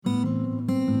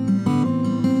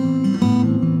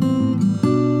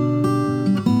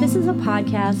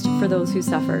podcast for those who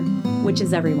suffer, which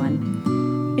is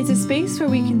everyone. It's a space where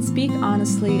we can speak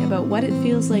honestly about what it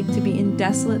feels like to be in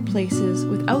desolate places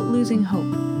without losing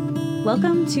hope.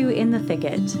 Welcome to In the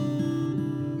Thicket.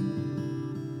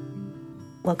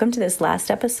 Welcome to this last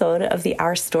episode of the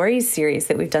Our Stories series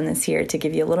that we've done this year to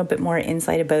give you a little bit more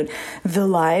insight about the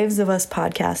lives of us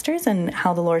podcasters and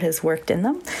how the Lord has worked in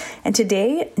them. And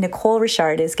today, Nicole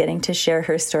Richard is getting to share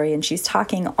her story, and she's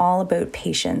talking all about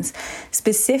patience,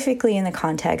 specifically in the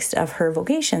context of her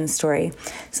vocation story.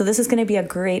 So this is going to be a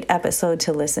great episode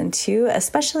to listen to,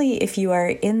 especially if you are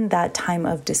in that time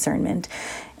of discernment.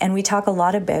 And we talk a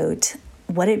lot about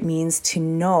what it means to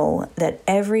know that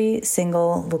every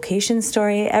single vocation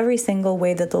story, every single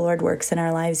way that the Lord works in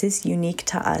our lives is unique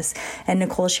to us. And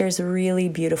Nicole shares really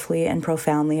beautifully and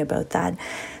profoundly about that.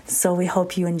 So we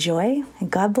hope you enjoy, and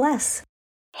God bless.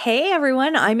 Hey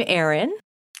everyone, I'm Erin.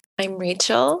 I'm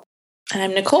Rachel. And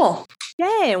I'm Nicole.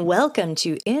 Yay, and welcome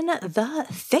to In the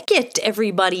Thicket,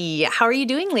 everybody. How are you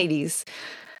doing, ladies?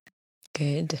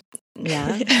 Good.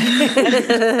 Yeah.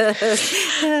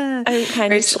 I'm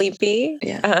kind of sleepy.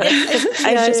 Yeah.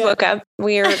 I just woke up.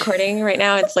 We are recording right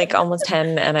now. It's like almost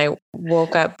 10. And I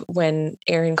woke up when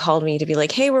Erin called me to be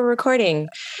like, hey, we're recording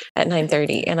at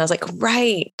 9:30. And I was like,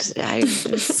 right. I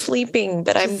was sleeping,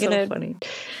 but I'm going to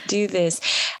do this.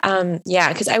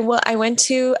 Because I went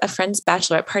to a friend's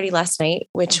bachelorette party last night,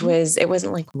 which it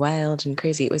wasn't like wild and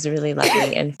crazy. It was really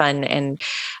lovely and fun. And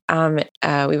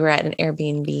we were at an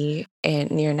Airbnb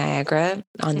near Niagara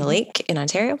on the lake in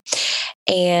Ontario.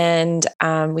 And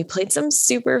we played some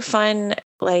super fun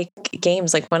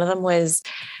games. Like one of them was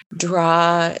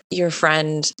draw your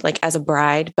friend as a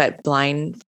bride, but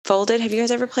blindfolded. Have you guys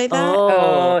ever played that?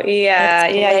 Oh yeah.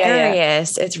 It's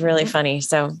hilarious. It's really funny.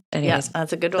 So anyways,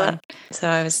 that's a good one. So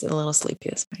I was a little sleepy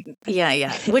this night.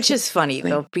 Yeah. Which is funny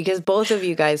though, because both of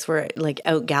you guys were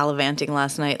out gallivanting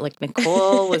last night. Like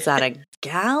Nicole was at a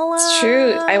gala. It's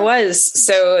true. I was.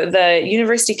 So the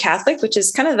University Catholic, which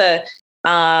is kind of the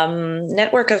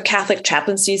network of Catholic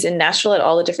chaplaincies in Nashville at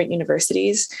all the different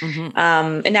universities, in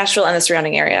Nashville and the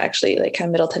surrounding area, actually, like kind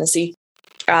of Middle Tennessee.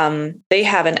 They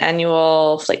have an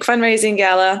annual fundraising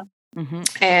gala.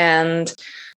 And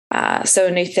so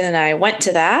Nathan and I went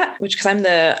to that, because I'm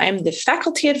the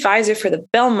faculty advisor for the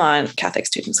Belmont Catholic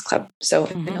Students Club. So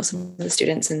I know some of the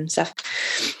students and stuff.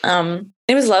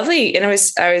 It was lovely. And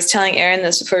I was telling Erin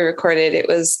this before we recorded. It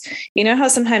was, how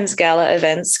sometimes gala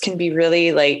events can be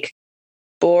really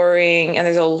boring and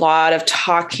there's a lot of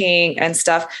talking and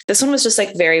stuff. This one was just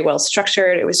very well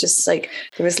structured. It was just there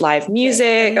was live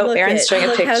music. Erin's showing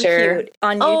a picture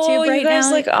on YouTube right you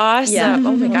guys now. Look awesome. Yeah.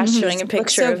 Oh my gosh, showing a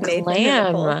picture of Nathan.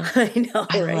 Glam. I know.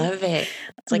 I love it.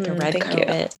 It's like a red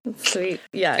carpet. Sweet.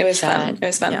 Yeah. It was fun. It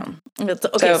was fun. Yeah.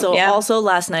 Okay. So also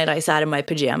last night I sat in my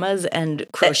pajamas and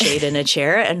crocheted in a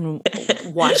chair and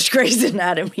watched Grey's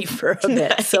Anatomy for a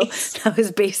bit. Nice. So that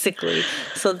was basically,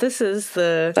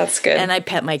 that's good. And I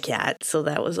pet my cat. So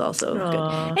that was also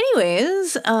good.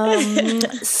 Anyways,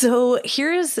 so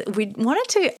we wanted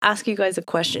to ask you guys a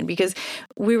question, because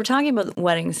we were talking about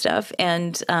wedding stuff,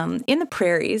 and in the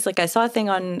prairies, I saw a thing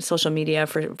on social media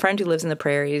for a friend who lives in the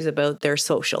prairies about their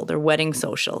wedding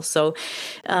social. So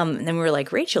then we were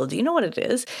like, Rachel, do you know what it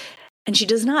is? And she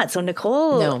does not. So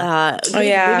Nicole,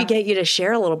 maybe get you to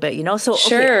share a little bit, So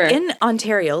sure. Okay, in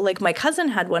Ontario, my cousin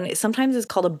had one. Sometimes it's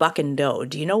called a buck and doe.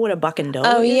 Do you know what a buck and doe is?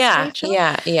 Oh yeah, Rachel?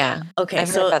 yeah. Okay, I've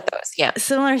heard about those. Yeah,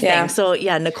 similar thing. Yeah. So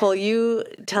Nicole, you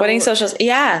tell wedding socials.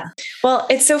 Yeah. Well,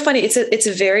 it's so funny. It's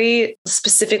a very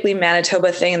specifically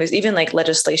Manitoba thing, and there's even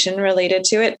legislation related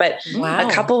to it. But a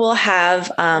couple will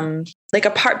have a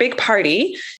big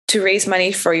party to raise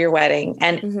money for your wedding.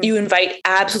 And you invite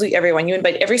absolutely everyone. You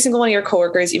invite every single one of your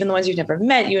coworkers, even the ones you've never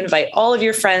met. You invite all of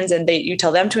your friends, and you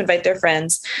tell them to invite their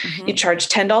friends. You charge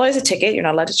 $10 a ticket. You're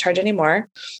not allowed to charge any more.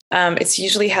 It's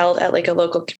usually held at a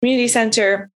local community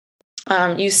center.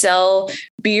 You sell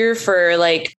beer for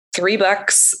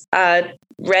 $3,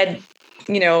 red,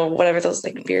 whatever those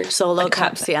beer solo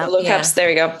cups. Solo cups. There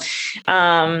you go.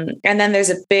 And then there's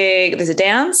a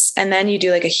dance, and then you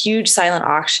do a huge silent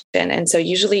auction. And so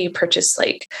usually you purchase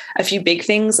a few big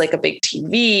things, like a big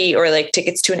TV or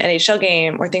tickets to an NHL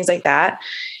game or things like that.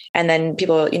 And then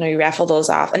people, you raffle those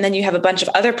off. And then you have a bunch of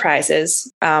other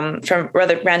prizes from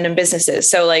rather random businesses.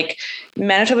 So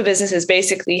Manitoba businesses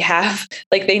basically have,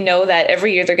 they know that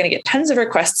every year they're going to get tons of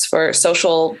requests for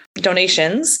social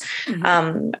donations.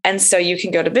 And so you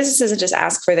can go to businesses and just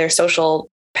ask for their social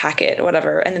packet or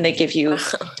whatever. And then they give you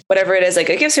whatever it is, a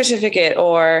gift certificate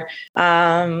or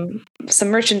some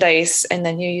merchandise. And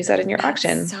then you use that in your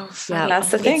auction. So funny.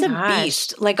 That's the thing. It's a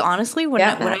beast. Honestly, when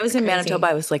I was in Manitoba,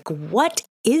 I was like, what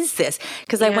is this?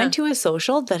 Because I went to a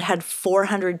social that had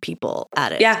 400 people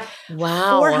at it. Yeah.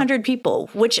 Wow. 400 people,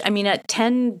 which I mean, at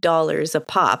 $10 a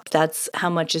pop, that's how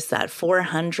much is that?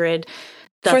 400.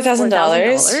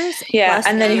 $4,000. Yeah.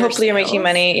 And then hopefully you're making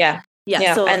money. Yeah.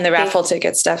 Yeah. So and the raffle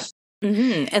ticket stuff.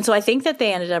 Mm-hmm. And so I think that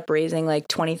they ended up raising like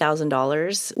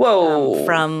 $20,000. Whoa.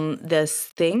 From this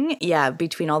thing. Yeah.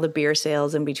 Between all the beer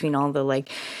sales and between all the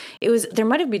like, there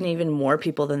might have been even more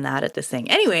people than that at this thing.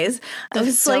 Anyways, I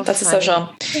was like, that's a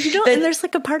social. And there's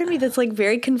like a part of me that's like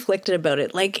very conflicted about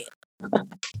it. Like,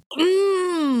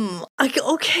 like,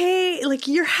 okay, like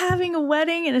you're having a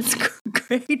wedding and it's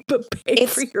great, but pay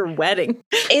for your wedding.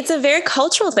 It's a very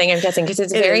cultural thing, I'm guessing, because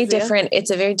it's very different. Yeah.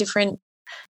 It's a very different,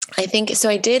 I think. So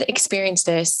I did experience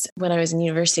this when I was in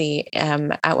university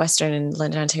at Western in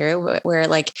London, Ontario, where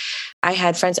like I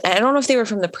had friends, I don't know if they were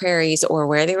from the prairies or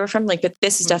where they were from, like, but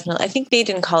this is definitely, I think they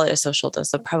didn't call it a social though,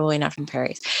 so probably not from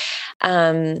prairies.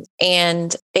 And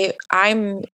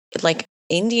I'm like,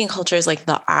 Indian culture is like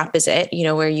the opposite, you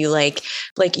know, where you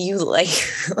people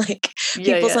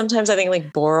sometimes I think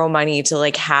like borrow money to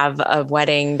like have a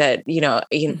wedding that,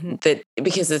 that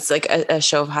because it's like a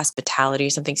show of hospitality or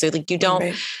something. So like you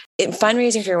don't,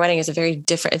 fundraising for your wedding is a very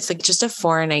different, it's like just a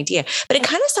foreign idea, but it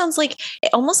kind of sounds like, it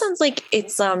almost sounds like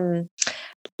it's,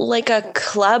 like a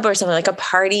club or something, like a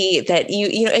party that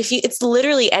it's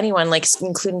literally anyone, like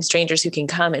including strangers who can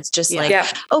come. It's just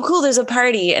oh, cool. There's a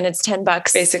party and it's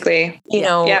 $10 basically,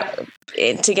 to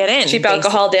get in. Cheap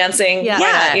alcohol, dancing,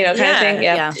 kind of thing.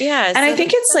 Yeah. And I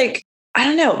think it's like, I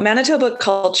don't know, Manitoba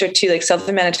culture too, like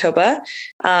southern Manitoba.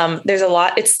 There's a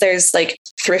lot, there's like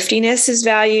thriftiness is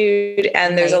valued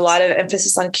and there's a lot of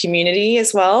emphasis on community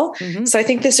as well. Mm-hmm. So I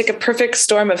think there's like a perfect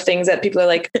storm of things that people are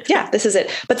like, yeah, this is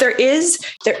it. But there is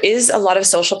a lot of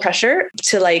social pressure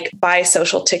to like buy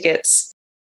social tickets.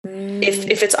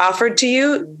 If it's offered to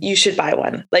you, you should buy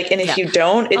one. Like, and if you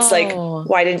don't, it's like,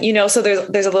 why didn't you know? So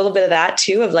there's a little bit of that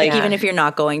too, of like, even if you're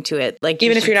not going to it, like,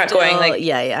 even if you're not going, like,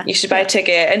 you should buy a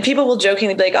ticket. And people will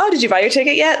jokingly be like, oh, did you buy your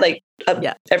ticket yet? Like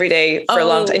every day for a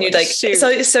long time. And you'd like,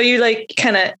 so you like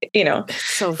kind of,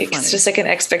 so funny. It's just like an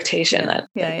expectation that,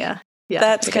 yeah,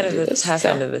 that's kind of the tough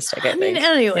end of the stick. I mean,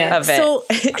 anyway, so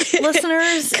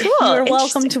listeners, you're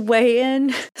welcome to weigh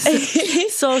in.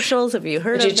 Socials, have you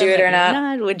heard of them? Would you do it or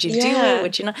not? Would you do it?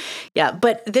 Would you not? Yeah,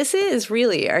 but this is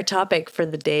really our topic for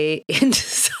the day in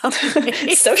some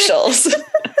ways.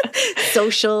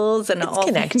 Socials and all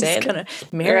connected, kind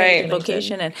of marriage,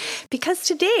 vocation, and because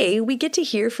today we get to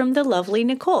hear from the lovely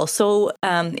Nicole. So,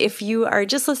 if you are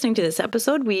just listening to this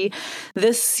episode,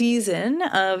 this season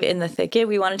of In the Thicket,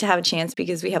 we wanted to have a chance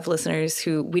because we have listeners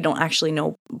who we don't actually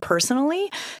know personally,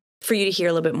 for you to hear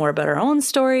a little bit more about our own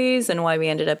stories and why we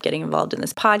ended up getting involved in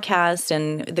this podcast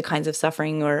and the kinds of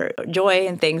suffering or joy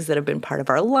and things that have been part of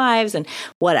our lives and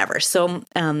whatever. So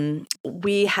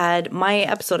we had my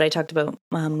episode, I talked about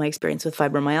my experience with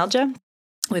fibromyalgia.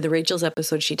 With Rachel's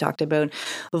episode, she talked about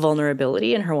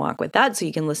vulnerability and her walk with that. So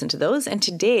you can listen to those. And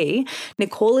today,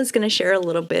 Nicole is going to share a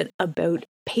little bit about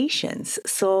patience.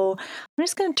 So I'm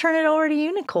just going to turn it over to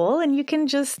you, Nicole, and you can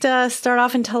just start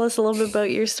off and tell us a little bit about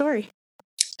your story.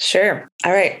 Sure.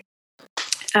 All right.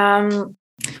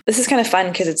 This is kind of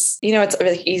fun because it's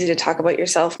really easy to talk about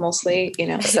yourself mostly,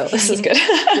 so this is good.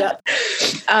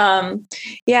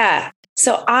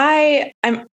 So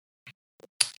I'm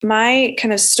my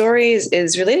kind of story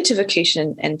is related to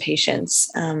vocation and patience.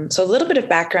 So a little bit of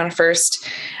background first,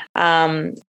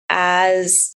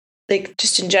 as like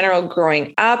just in general,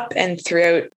 growing up and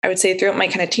throughout my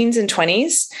kind of teens and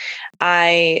 20s,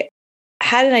 I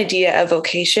had an idea of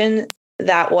vocation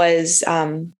that was,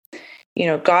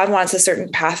 God wants a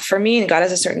certain path for me and God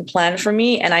has a certain plan for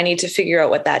me, and I need to figure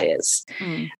out what that is.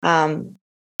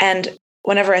 And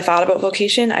whenever I thought about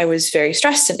vocation, I was very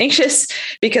stressed and anxious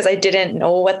because I didn't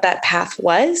know what that path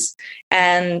was.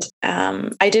 And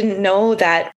I didn't know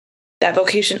that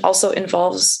vocation also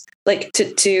involves like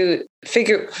to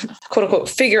figure, quote unquote,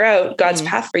 figure out God's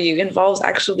path for you involves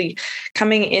actually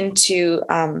coming into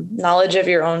knowledge of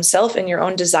your own self and your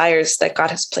own desires that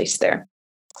God has placed there.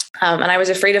 And I was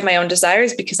afraid of my own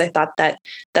desires because I thought that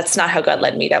that's not how God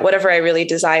led me, that whatever I really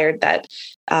desired, that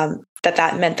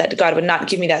meant that God would not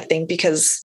give me that thing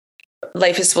because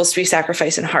life is supposed to be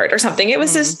sacrifice and hard or something. It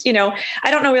was just, I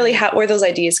don't know really where those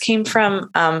ideas came from.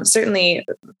 Certainly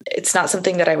it's not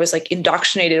something that I was like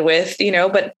indoctrinated with,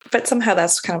 but somehow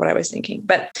that's kind of what I was thinking.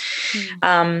 But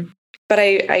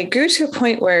I grew to a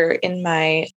point where in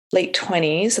my late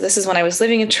 20s, so this is when I was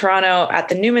living in Toronto at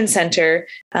the Newman Center,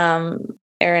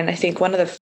 Aaron, I think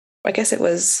I guess it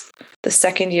was the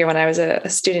second year when I was a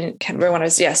student,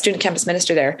 student campus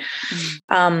minister there.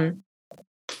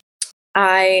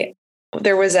 I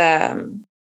there was I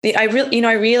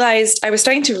was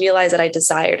starting to realize that I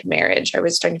desired marriage. I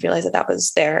was starting to realize that that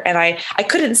was there. And I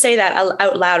couldn't say that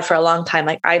out loud for a long time.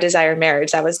 Like, I desire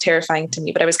marriage. That was terrifying to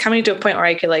me, but I was coming to a point where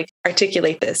I could like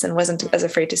articulate this and wasn't as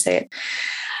afraid to say it.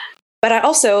 But I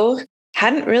also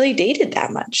hadn't really dated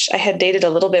that much. I had dated a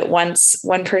little bit once,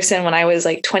 one person when I was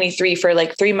like 23 for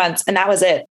like 3 months. And that was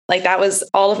it. Like, that was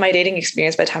all of my dating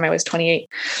experience by the time I was 28.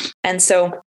 And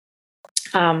so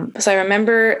I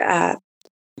remember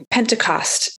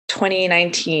Pentecost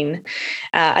 2019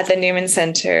 at the Newman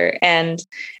Center, and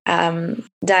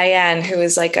Diane, who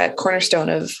is like a cornerstone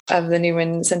of the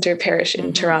Newman Center parish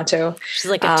in Toronto.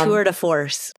 She's like a tour de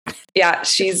force. Yeah,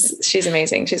 she's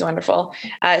amazing. She's wonderful.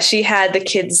 She had the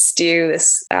kids do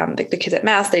this, the kids at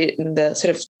Mass, the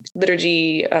sort of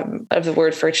liturgy of the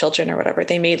word for children or whatever.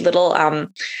 They made little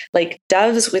like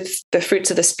doves with the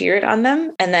fruits of the Spirit on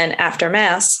them. And then after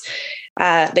Mass,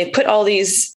 they put all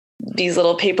these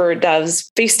little paper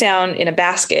doves face down in a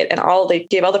basket, and they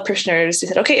gave all the parishioners, they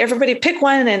said, okay, everybody pick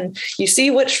one, and you see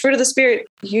which fruit of the Spirit,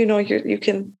 you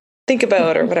can think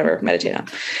about or whatever, meditate on.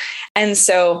 And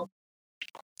so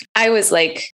I was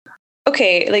like,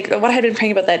 okay, like what I had been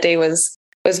praying about that day was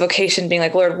vocation, being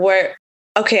like, Lord,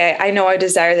 I know I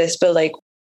desire this, but like,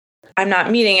 I'm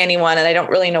not meeting anyone and I don't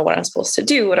really know what I'm supposed to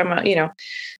do.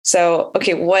 So,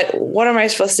 okay, what am I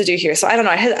supposed to do here? So I don't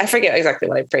know. I forget exactly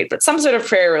what I prayed, but some sort of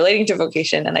prayer relating to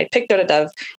vocation. And I picked out a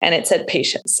dove and it said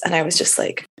patience. And I was just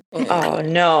like, oh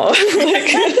no.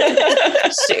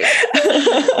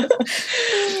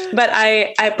 But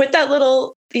I put that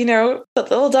little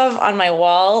dove on my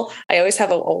wall. I always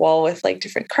have a wall with like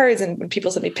different cards, and when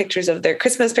people send me pictures of their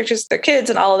Christmas pictures, their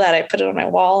kids and all of that, I put it on my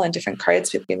wall, and different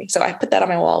cards people give me. So I put that on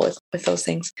my wall with those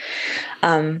things.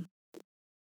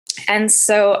 And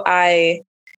so I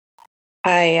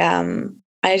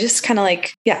just kind of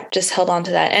like, just held on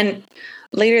to that. And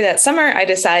later that summer, I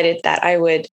decided that I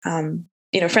would,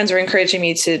 friends were encouraging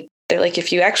me they're like,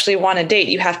 if you actually want to date,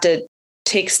 you have to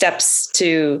take steps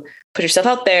to put yourself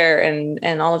out there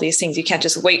and all of these things. You can't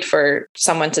just wait for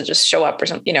someone to just show up or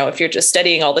something, if you're just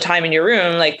studying all the time in your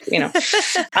room,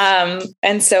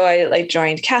 and so I like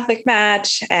joined Catholic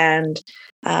Match, and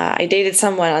I dated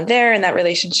someone on there, and that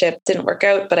relationship didn't work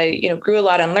out, but I, grew a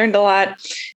lot and learned a lot.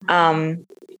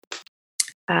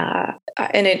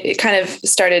 And it kind of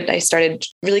I started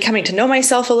really coming to know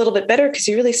myself a little bit better, because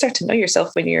you really start to know yourself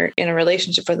when you're in a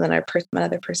relationship with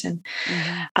another person.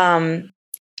 Mm-hmm.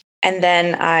 And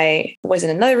then I was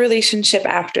in another relationship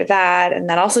after that, and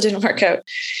that also didn't work out.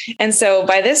 And so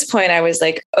by this point I was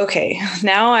like, okay,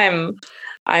 now I'm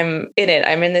in it.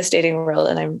 I'm in this dating world,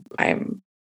 and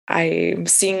I'm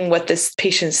seeing what this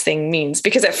patience thing means.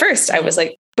 Because at first I was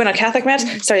like, went on Catholic Match,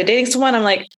 started dating someone. I'm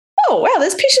like, oh wow,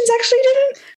 this patience actually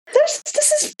this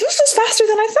was faster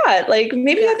than I thought. Like,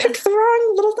 maybe I picked the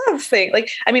wrong little dove thing. Like,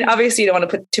 I mean, obviously you don't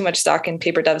want to put too much stock in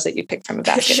paper doves that you pick from a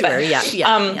basket. Sure, but,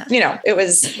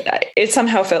 it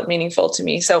somehow felt meaningful to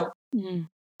me. So,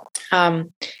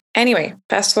 anyway,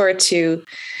 fast forward to,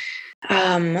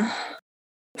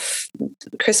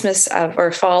 Christmas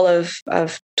or fall of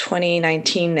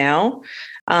 2019 now.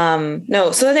 So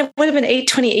then it would have been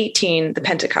 2018, the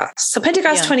Pentecost. So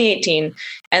Pentecost 2018,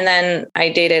 and then I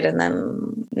dated, and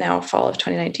then now fall of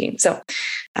 2019. So,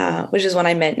 which is when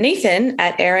I met Nathan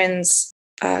at Aaron's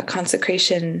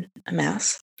consecration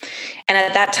Mass. And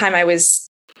at that time I was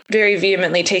very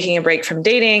vehemently taking a break from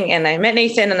dating, and I met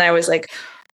Nathan, and I was like,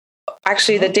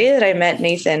 actually the day that I met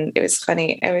Nathan, it was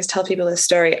funny. I always tell people this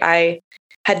story. I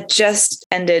had just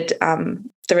ended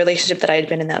the relationship that I had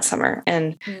been in that summer,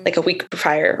 and like a week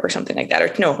prior or something like that,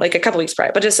 or no, like a couple weeks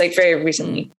prior, but just like very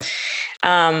recently.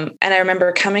 And I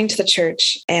remember coming to the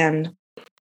church and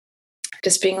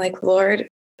just being like, Lord,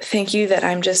 thank you that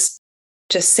I'm just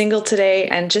single today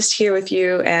and just here with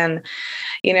you. And,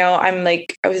 I'm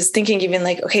like, I was thinking even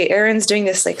like, okay, Aaron's doing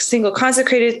this like single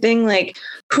consecrated thing. Like,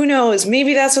 who knows,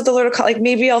 maybe that's what the Lord will call, like,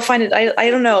 maybe I'll find it. I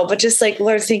don't know, but just like,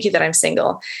 Lord, thank you that I'm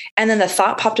single. And then the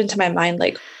thought popped into my mind,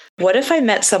 like, what if I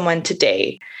met someone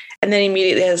today? And then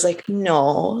immediately I was like,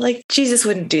 no, like Jesus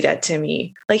wouldn't do that to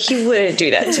me. Like, he wouldn't do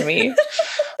that to me.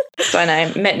 So, and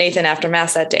I met Nathan after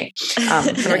Mass that day.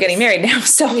 And we're getting married now.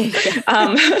 So,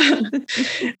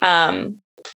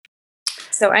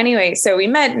 so anyway, so we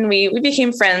met and we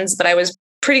became friends, but I was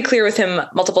pretty clear with him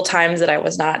multiple times that I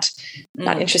was not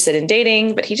interested in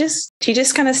dating, but he just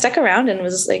kind of stuck around and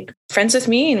was like friends with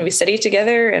me, and we studied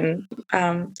together. And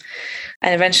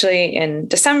eventually in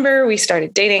December we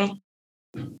started dating.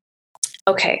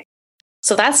 Okay.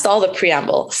 So that's all the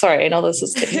preamble. Sorry, I know this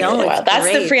is taking a while. That's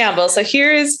great. The preamble. So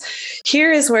here is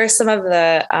where some of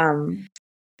the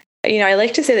I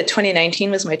like to say that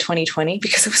 2019 was my 2020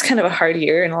 because it was kind of a hard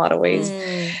year in a lot of ways.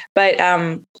 But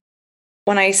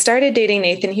when I started dating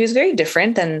Nathan, he was very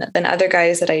different than other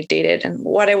guys that I dated, and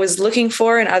what I was looking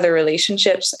for in other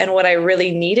relationships and what I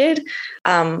really needed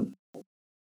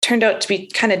turned out to be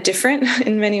kind of different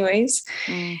in many ways.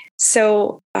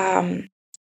 So when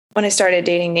I started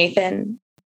dating Nathan,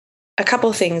 a couple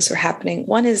of things were happening.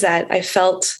 One is that I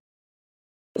felt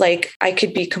like I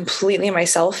could be completely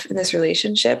myself in this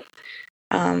relationship,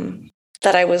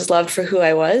 that I was loved for who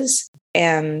I was,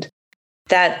 and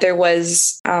that there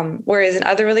was, whereas in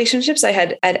other relationships, I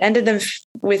had ended them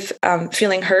with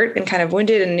feeling hurt and kind of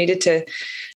wounded and needed to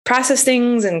process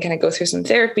things and kind of go through some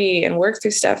therapy and work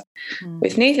through stuff.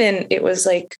 With Nathan, it was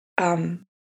like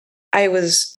I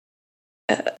was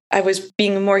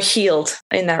being more healed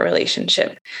in that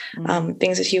relationship.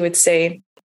 Things that he would say.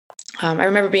 I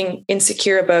remember being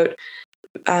insecure about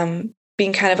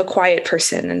being kind of a quiet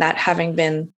person, and that having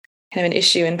been kind of an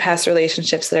issue in past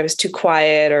relationships, that I was too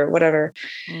quiet or whatever.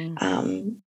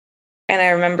 And I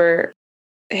remember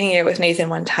hanging out with Nathan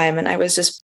one time, and I was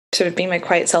just sort of being my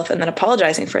quiet self and then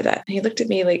apologizing for that. And he looked at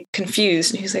me like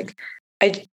confused, and he's like,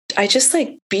 I just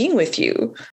like being with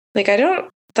you. Like, I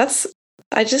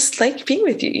just like being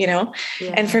with you, Yeah.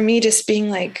 And for me, just being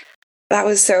like, that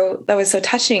was so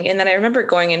touching. And then I remember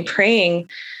going and praying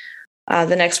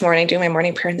the next morning, doing my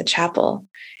morning prayer in the chapel.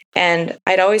 And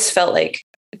I'd always felt like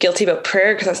guilty about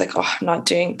prayer because I was like, oh, I'm not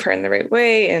doing prayer in the right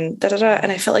way. And da, da, da.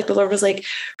 And I felt like the Lord was like,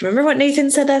 remember what Nathan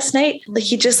said last night? Like,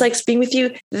 he just likes being with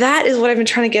you. That is what I've been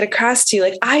trying to get across to you.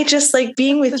 Like, I just like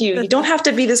being with you. You don't have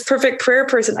to be this perfect prayer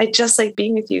person. I just like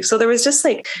being with you. So there was just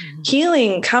like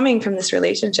healing coming from this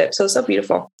relationship. So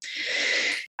beautiful.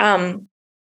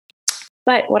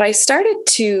 But what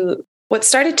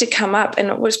started to come up, and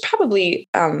it was probably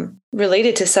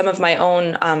related to some of my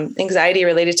own anxiety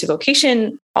related to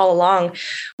vocation all along,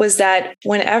 was that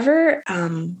whenever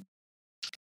I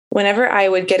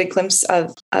would get a glimpse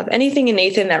of anything in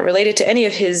Nathan that related to any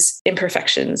of his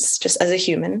imperfections, just as a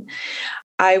human,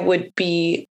 I would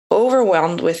be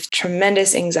overwhelmed with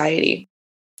tremendous anxiety.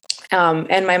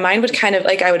 And my mind would kind of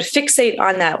like, I would fixate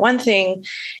on that one thing,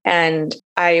 and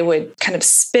I would kind of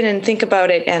spin and think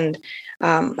about it. And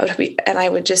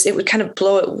it would kind of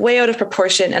blow it way out of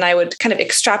proportion. And I would kind of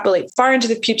extrapolate far into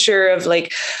the future of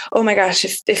like, oh my gosh,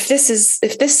 if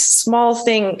this small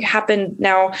thing happened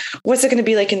now, what's it going to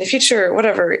be like in the future or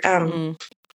whatever.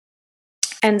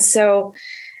 And so,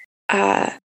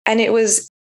 and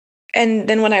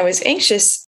then when I was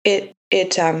anxious, it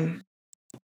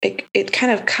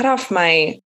kind of cut off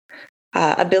my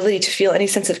ability to feel any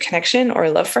sense of connection or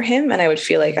love for him. And I would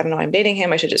feel like, I don't know, I'm dating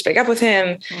him, I should just break up with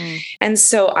him. And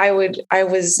so I would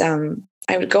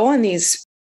go on these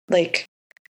like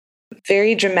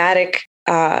very dramatic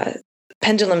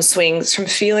pendulum swings from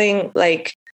feeling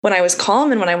like when I was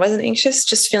calm and when I wasn't anxious,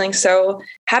 just feeling so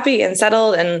happy and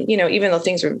settled. And, even though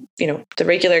things were, the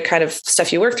regular kind of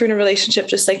stuff you work through in a relationship,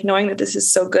 just like knowing that this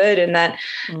is so good and that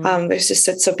there's just,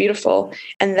 it's so beautiful.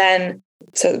 And then,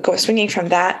 so swinging from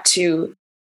that to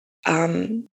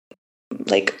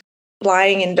like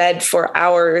lying in bed for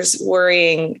hours,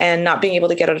 worrying and not being able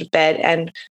to get out of bed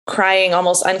and crying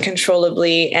almost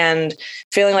uncontrollably and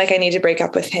feeling like I need to break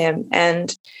up with him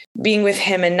and being with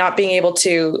him and not being able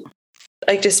to,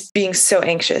 like, just being so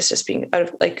anxious, just being out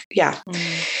of like, yeah.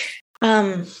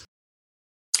 And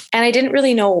I didn't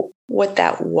really know what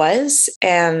that was.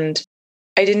 And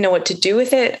I didn't know what to do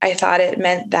with it. I thought it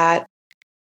meant that,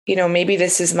 maybe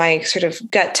this is my sort of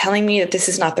gut telling me that this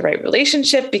is not the right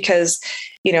relationship because,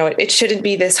 it shouldn't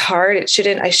be this hard.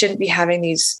 I shouldn't be having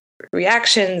these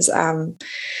reactions. So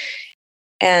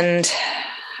it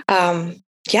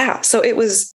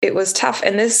was tough.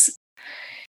 And this,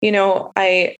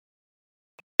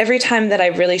 every time that I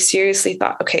really seriously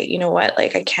thought, okay, you know what,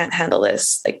 like, I can't handle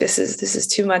this. Like, this is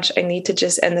too much. I need to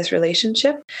just end this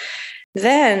relationship.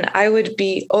 Then I would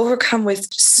be overcome with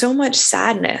so much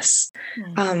sadness.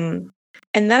 And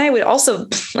then I would also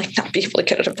like not be able to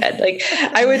get out of bed. Like,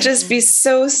 I would just be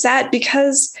so sad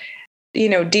because,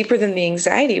 deeper than the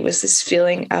anxiety was this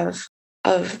feeling of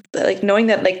like knowing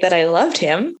that, like, that I loved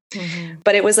him,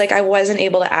 but it was like, I wasn't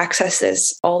able to access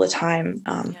this all the time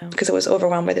because I was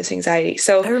overwhelmed by this anxiety.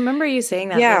 So I remember you saying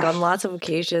that like, on lots of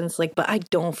occasions, like, but I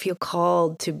don't feel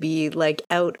called to be like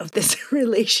out of this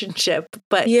relationship,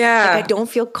 but like, I don't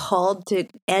feel called to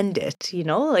end it,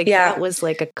 like that was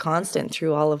like a constant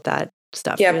through all of that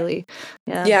stuff, really.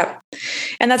 Yeah.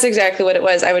 And that's exactly what it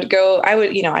was. I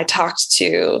talk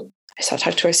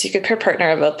to our secret prayer partner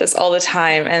about this all the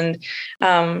time, and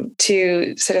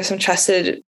to sort of some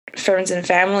trusted friends and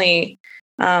family.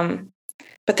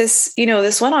 but this,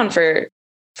 this went on for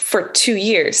 2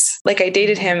 years. Like I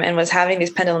dated him and was having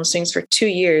these pendulum swings for 2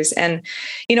 years. And,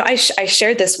 I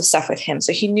shared this with stuff with him.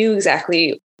 So he knew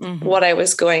exactly what I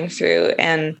was going through.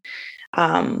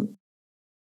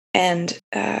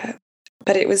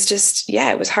 But it was just,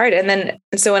 it was hard. And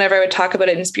so whenever I would talk about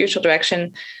it in spiritual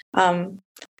direction,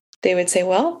 they would say,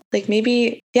 well, like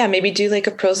maybe do like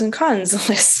a pros and cons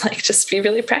list, like just be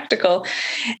really practical.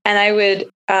 And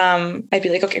I'd be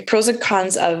like, okay, pros and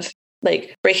cons of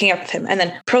like breaking up with him, and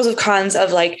then pros and cons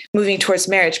of like moving towards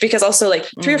marriage. Because also like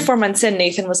 3 or 4 months in,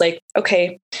 Nathan was like,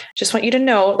 okay, just want you to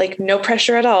know, like no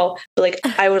pressure at all, but like,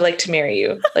 I would like to marry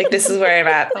you. Like, this is where I'm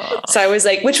at. So I was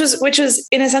like, which was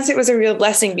in a sense, it was a real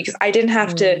blessing, because I didn't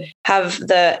have to have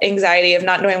the anxiety of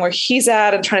not knowing where he's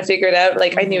at and trying to figure it out.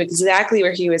 Like I knew exactly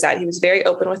where he was at. He was very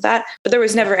open with that, but there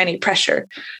was never any pressure.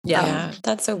 Yeah.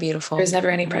 That's so beautiful. There's never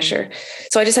any pressure.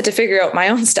 So I just had to figure out my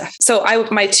own stuff. So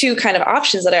my 2 kind of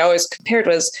options that I always compared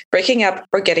was breaking up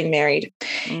or getting married.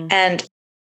 And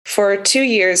for 2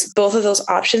 years, both of those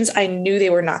options, I knew they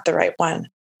were not the right one.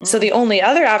 So the only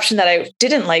other option that I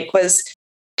didn't like was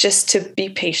just to be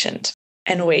patient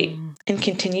and wait and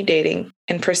continue dating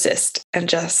and persist and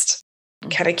just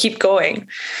kind of keep going.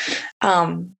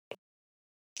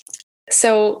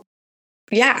 So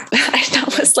yeah,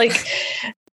 that was like,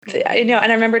 and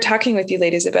I remember talking with you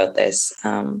ladies about this.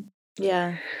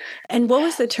 Yeah. And what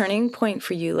was the turning point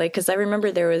for you? Like, because I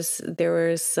remember there was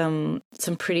some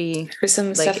pretty, there's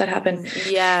some stuff that happened.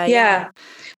 Yeah.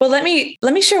 Well, let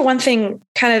me share one thing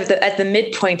kind of at the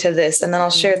midpoint of this, and then I'll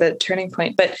share the turning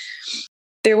point. But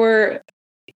there were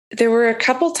a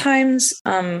couple times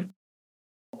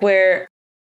where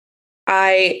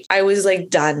I was like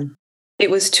done. It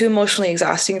was too emotionally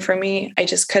exhausting for me. I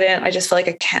just couldn't. I just felt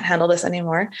like I can't handle this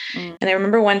anymore. And I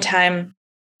remember one time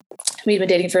we'd been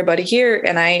dating for about a year,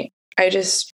 and I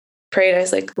just prayed. I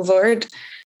was like, Lord,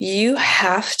 you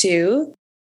have to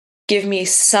give me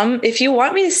if you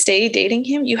want me to stay dating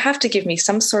him, you have to give me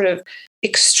some sort of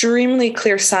extremely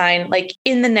clear sign, like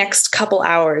in the next couple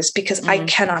hours, because I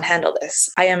cannot handle this.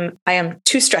 I am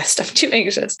too stressed. I'm too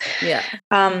anxious. Yeah.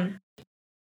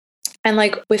 And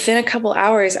like within a couple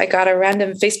hours, I got a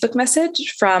random Facebook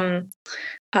message from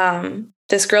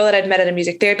this girl that I'd met at a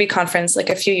music therapy conference like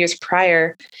a few years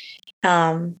prior.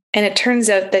 And it turns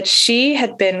out that she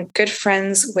had been good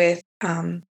friends with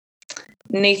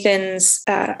Nathan's,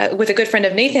 with a good friend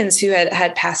of Nathan's who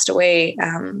had passed away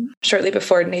shortly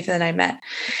before Nathan and I met.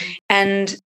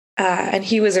 And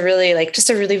he was a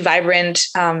really vibrant,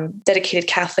 dedicated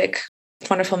Catholic,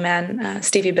 wonderful man.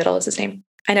 Stevie Biddle is his name.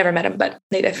 I never met him, but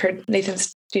I've heard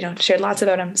Nathan's, shared lots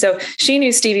about him. So she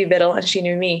knew Stevie Biddle and she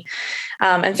knew me.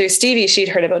 And through Stevie, she'd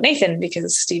heard about Nathan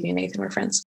because Stevie and Nathan were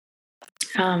friends.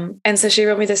 And so she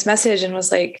wrote me this message and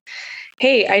was like,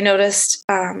 hey, I noticed,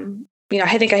 I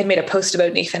think I had made a post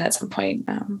about Nathan at some point.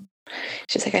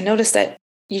 She's like, I noticed that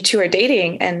you 2 are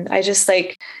dating. And I just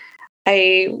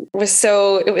it was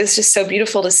just so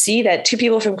beautiful to see that 2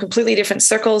 people from completely different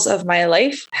circles of my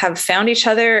life have found each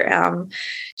other.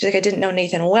 She's like, I didn't know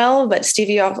Nathan well, but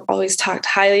Stevie always talked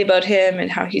highly about him and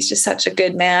how he's just such a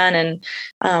good man. And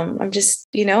I'm just,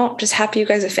 just happy you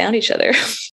guys have found each other.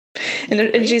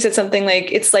 And she said something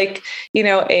like, it's like,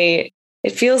 it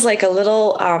feels like a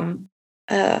little,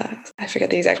 I forget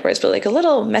the exact words, but like a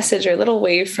little message or a little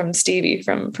wave from Stevie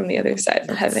from the other side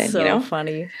from heaven. So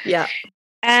funny. Yeah.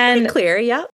 And clear.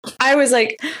 Yeah. I was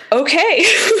like, okay.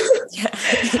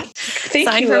 Thank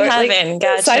Sign you, from Lord. heaven.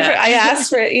 Gotcha. I asked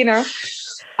for it,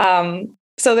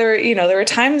 so there were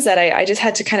times that I just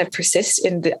had to kind of persist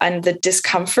in the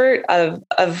discomfort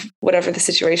of whatever the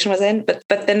situation was in. But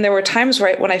then there were times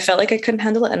when I felt like I couldn't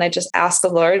handle it, and I just asked the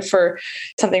Lord for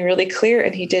something really clear,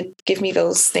 and he did give me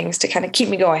those things to kind of keep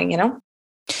me going,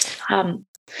 I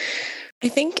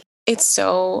think it's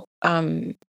so,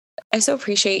 I so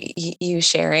appreciate you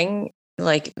sharing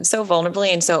like so vulnerably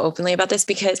and so openly about this,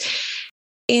 because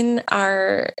in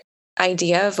our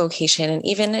idea of vocation, and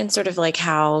even in sort of like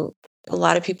how a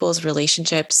lot of people's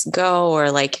relationships go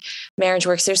or like marriage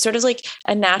works, there's sort of like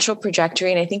a natural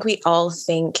trajectory. And I think we all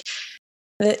think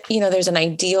that, there's an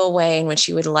ideal way in which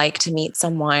you would like to meet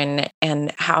someone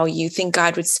and how you think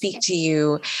God would speak to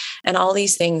you and all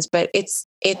these things, but it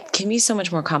can be so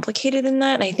much more complicated than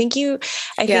that. And I think think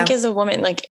as a woman,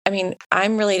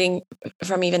 I'm relating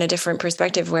from even a different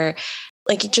perspective where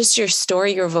like just your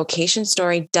story, your vocation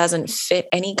story doesn't fit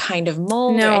any kind of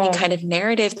mold or any kind of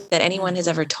narrative that anyone has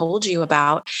ever told you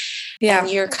about. Yeah. And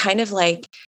you're kind of like,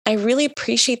 I really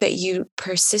appreciate that you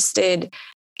persisted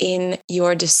in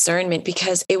your discernment,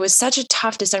 because it was such a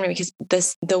tough discernment,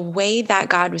 because the way that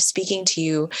God was speaking to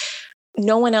you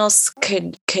no one else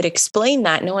could explain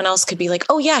that. No one else could be like,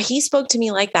 oh yeah, he spoke to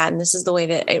me like that, and this is the way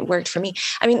that it worked for me.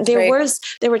 I mean, there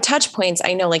were touch points.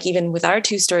 I know, like even with our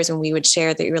 2 stories, when we would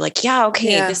share that, you were like, yeah,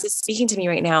 okay, this is speaking to me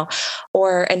right now,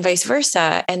 and vice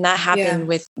versa. And that happened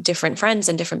with different friends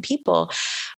and different people.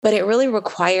 But it really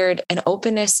required an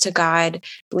openness to God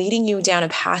leading you down a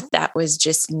path that was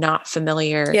just not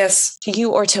familiar to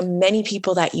you or to many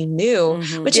people that you knew,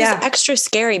 which is extra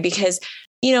scary because,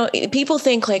 you know, people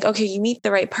think like, okay, you meet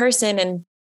the right person and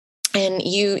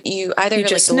you either you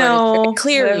just like the know, Lord is very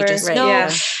clear, whatever. you just know.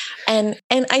 Yeah. And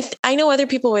I know other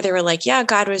people where they were like, yeah,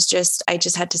 God was just, I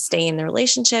just had to stay in the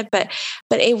relationship, but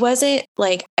it wasn't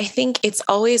like, I think it's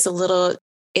always a little,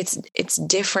 it's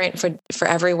different for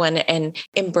everyone, and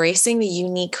embracing the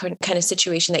unique kind of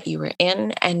situation that you were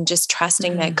in and just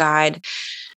trusting that God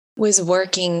was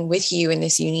working with you in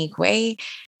this unique way.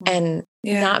 And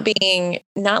letting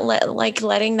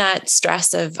that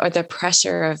stress or the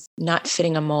pressure of not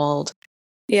fitting a mold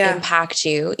impact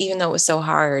you, even though it was so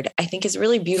hard, I think is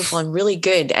really beautiful and really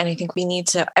good. And I think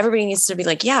everybody needs to be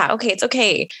like, yeah, okay, it's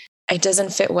okay. It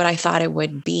doesn't fit what I thought it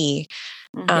would be.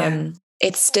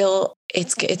 It's still,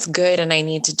 it's good. And I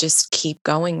need to just keep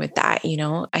going with that. You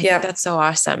know, I think that's so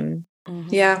awesome.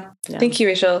 Yeah. Thank you,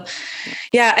 Rachel.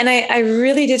 Yeah. And I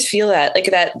really did feel that, like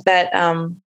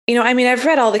that, you know, I mean, I've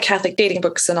read all the Catholic dating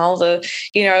books and all the,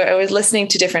 you know, I was listening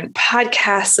to different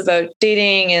podcasts about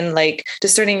dating and like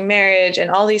discerning marriage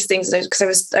and all these things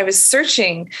because I was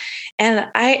searching, and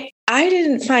I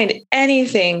didn't find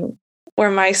anything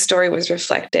where my story was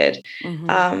reflected.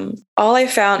 All I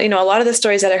found, you know, a lot of the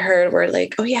stories that I heard were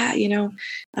like, oh yeah, you know,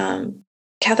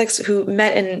 Catholics who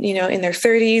met in their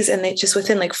 30s, and they just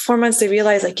within like 4 months, they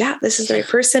realized like, yeah, this is the right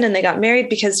person. And they got married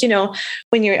because, you know,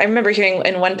 I remember hearing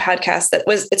in one podcast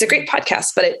it's a great podcast,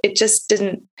 but it just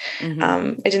didn't,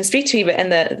 it didn't speak to me. But,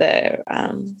 and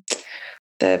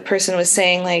the person was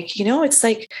saying like, you know, it's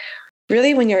like,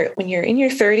 really when you're in your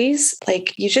 30s,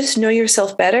 like you just know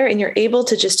yourself better and you're able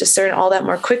to just discern all that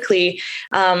more quickly.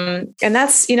 And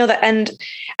that's, you know, the end,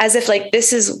 as if like,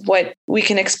 this is what we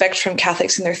can expect from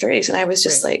Catholics in their 30s. And I was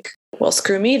just like, well,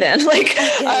 screw me then. Like,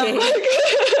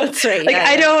 that's right. Like,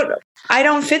 I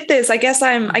don't fit this. I guess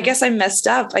I'm messed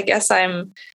up. I guess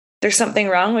there's something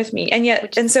wrong with me. And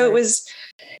yet,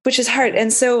 which is hard.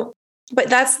 And so, but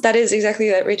that is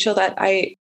exactly that, Rachel, that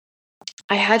I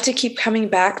had to keep coming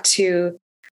back to,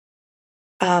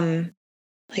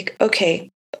 like, okay,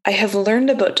 I have learned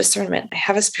about discernment. I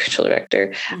have a spiritual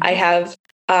director. I have,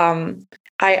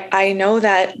 I know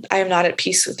that I am not at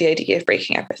peace with the idea of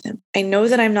breaking up with him. I know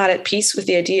that I'm not at peace with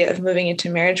the idea of moving into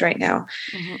marriage right now.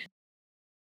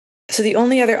 So the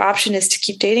only other option is to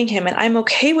keep dating him. And I'm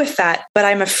okay with that, but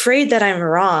I'm afraid that I'm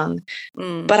wrong.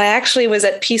 But I actually was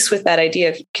at peace with that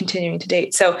idea of continuing to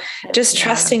date. So just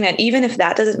trusting that even if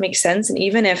that doesn't make sense, and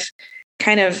even if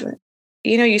kind of,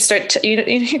 you know, you start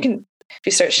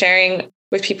sharing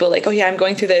with people like, oh yeah, I'm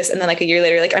going through this. And then like a year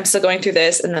later, like, I'm still going through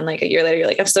this. And then like a year later, you're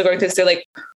like, I'm still going through this. They're like,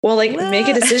 well, like make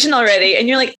a decision already. And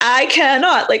you're like, I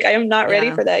cannot, like, I am not ready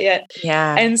for that yet.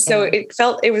 Yeah. And so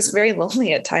it was very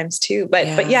lonely at times too.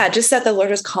 But yeah, just that the Lord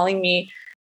was calling me.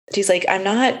 He's like,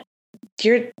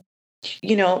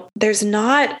 there's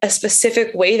not a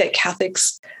specific way that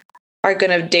Catholics are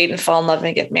going to date and fall in love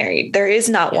and get married. There is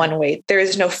not one way. There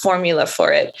is no formula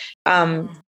for it.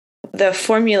 The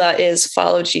formula is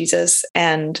follow Jesus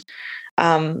and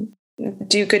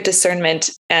do good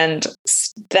discernment. And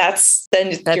that's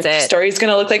your story is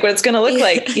going to look like what it's going to look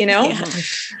like, you know?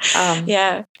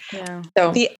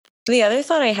 So the other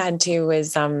thought I had too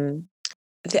was,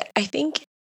 I think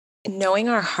knowing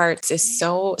our hearts is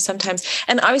so sometimes,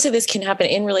 and obviously this can happen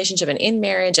in relationship and in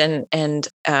marriage and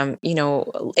you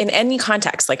know, in any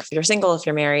context, like if you're single, if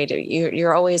you're married,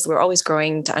 we're always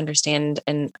growing to understand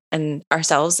and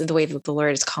ourselves in the way that the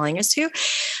Lord is calling us to,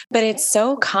 but it's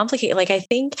so complicated. Like, I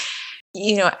think,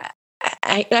 you know,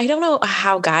 I don't know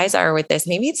how guys are with this.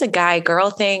 Maybe it's a guy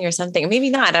girl thing or something. Maybe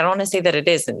not. I don't want to say that it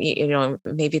is, you know,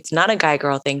 maybe it's not a guy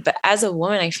girl thing, but as a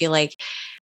woman, I feel like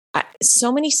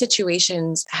so many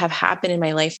situations have happened in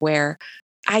my life where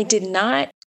I did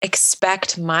not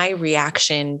expect my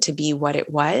reaction to be what it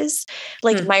was.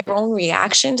 Like my own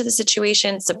reaction to the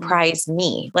situation surprised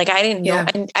me. Like I didn't know,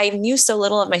 and I knew so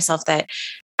little of myself that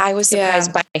I was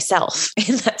surprised by myself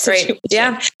in that situation.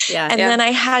 And then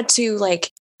I had to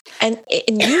like, and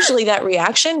usually that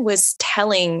reaction was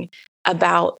telling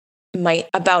about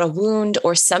a wound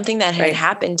or something that had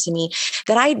happened to me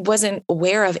that I wasn't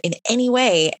aware of in any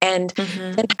way. And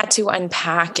then had to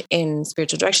unpack in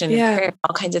spiritual direction and prayer,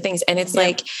 all kinds of things. And it's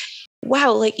like,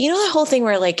 wow, like, you know, the whole thing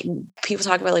where like people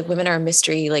talk about like women are a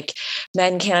mystery, like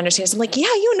men can't understand us. I'm like, yeah,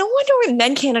 no wonder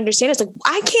men can't understand us. Like,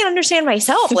 I can't understand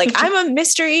myself. Like, I'm a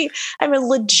mystery. I'm a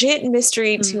legit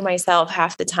mystery to myself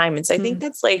half the time. And so I think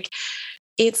that's like,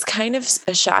 it's kind of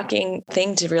a shocking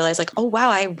thing to realize like, oh, wow,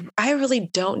 I really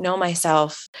don't know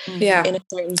myself in a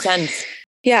certain sense.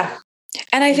 Yeah.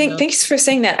 And I think, thanks for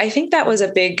saying that. I think that was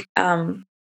a big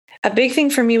thing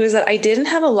for me was that I didn't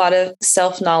have a lot of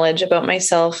self-knowledge about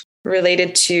myself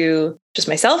related to just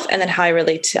myself and then how I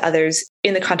relate to others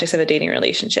in the context of a dating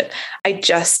relationship. I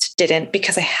just didn't,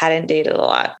 because I hadn't dated a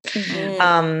lot.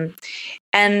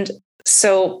 And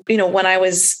so, you know, when I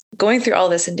was going through all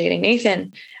this and dating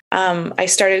Nathan, I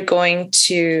started going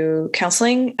to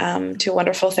counseling, to a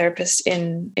wonderful therapist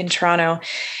in Toronto.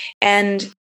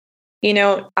 And, you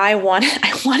know, I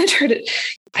wanted her to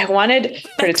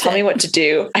tell me what to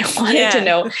do. I wanted to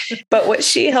know, but what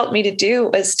she helped me to do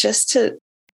was just to,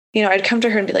 you know, I'd come to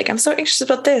her and be like, I'm so anxious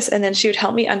about this. And then she would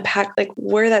help me unpack like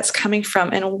where that's coming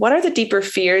from and what are the deeper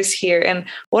fears here and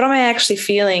what am I actually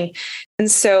feeling? And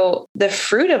so the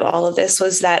fruit of all of this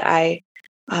was that I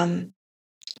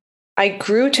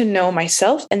grew to know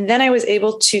myself, and then I was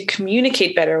able to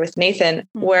communicate better with Nathan,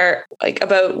 where like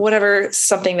about whatever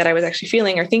something that I was actually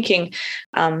feeling or thinking,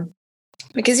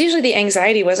 because usually the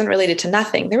anxiety wasn't related to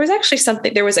nothing. There was actually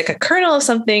something, there was like a kernel of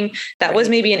something that was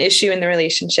maybe an issue in the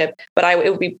relationship, but it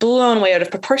would be blown way out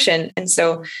of proportion. And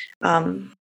so,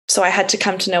 so I had to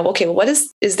come to know, okay, well,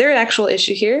 is there an actual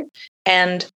issue here?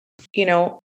 And, you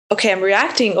know, okay, I'm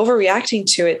overreacting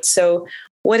to it. So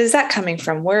what is that coming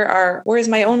from? Where is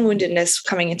my own woundedness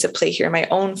coming into play here? My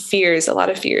own fears, a lot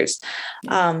of fears.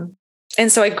 And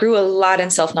so I grew a lot in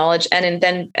self-knowledge and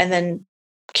then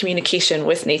communication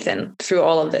with Nathan through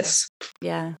all of this.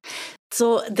 Yeah.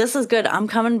 So this is good. I'm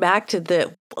coming back to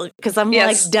because I'm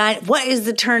like, what is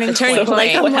the turning point?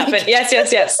 Like, what happened? Yes.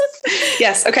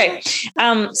 Yes. Okay.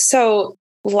 So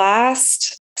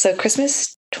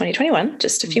Christmas 2021,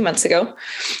 just a few months ago,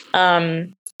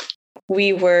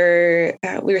 we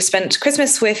spent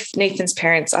Christmas with Nathan's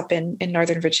parents up in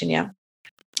Northern Virginia,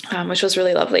 which was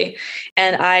really lovely.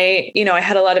 And I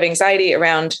had a lot of anxiety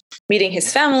around meeting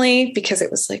his family because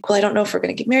it was like, well, I don't know if we're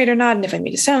going to get married or not. And if I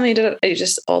meet his family,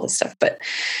 just all this stuff. But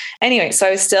anyway, so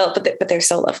I was still, but they're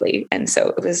so lovely. And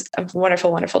so it was a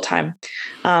wonderful, wonderful time.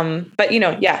 But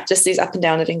just these up and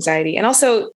down of anxiety, and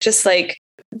also just like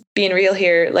being real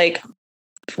here, like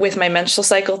with my menstrual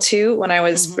cycle too, when I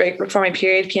was right before my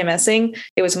period PMSing,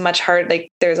 it was much hard.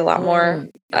 Like there's a lot more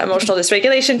emotional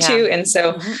dysregulation too. And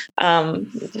so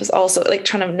it was also like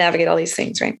trying to navigate all these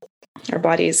things, right? Our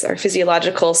bodies, our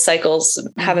physiological cycles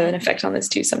have an effect on this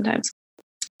too sometimes.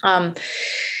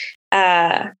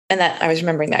 And that I was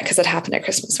remembering that because it happened at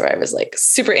Christmas where I was like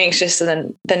super anxious.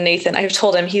 And then Nathan, I've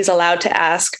told him he's allowed to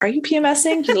ask, are you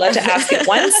PMSing? He's allowed to ask it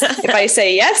once. If I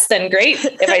say yes, then great.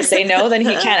 If I say no, then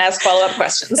he can't ask follow-up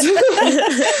questions.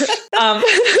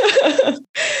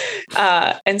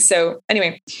 And so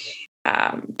anyway,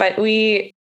 but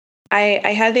I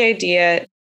had the idea.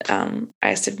 I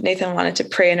asked if Nathan wanted to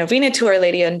pray a novena to Our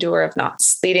Lady and Doer of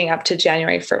Knots leading up to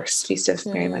January 1st, Feast of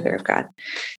Mary, Mother of God.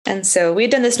 And so we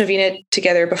had done this novena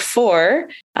together before,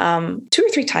 2 or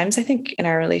 3 times, I think, in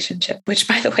our relationship, which,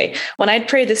 by the way, when I'd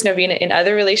prayed this novena in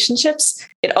other relationships,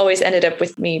 it always ended up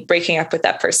with me breaking up with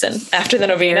that person after the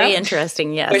novena. Very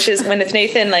interesting, yes. Which is when with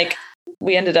Nathan, like,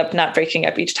 we ended up not breaking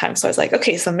up each time. So I was like,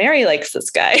 okay, so Mary likes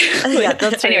this guy. Yeah,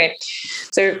 that's right. Anyway,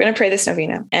 so we're going to pray this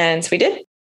novena. And so we did.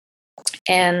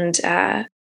 And,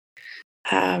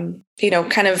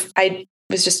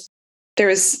 there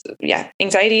was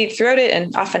anxiety throughout it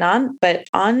and off and on. But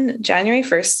on January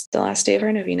 1st, the last day of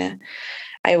our novena,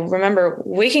 I remember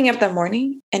waking up that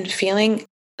morning and feeling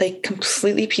like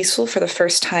completely peaceful for the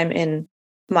first time in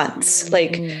months.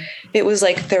 Like it was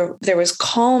like there was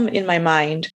calm in my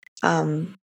mind.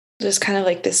 Just kind of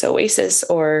like this oasis,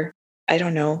 or I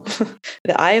don't know,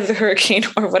 the eye of the hurricane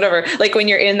or whatever, like when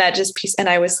you're in that just peace. And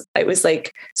it was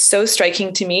like so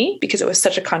striking to me because it was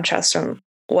such a contrast from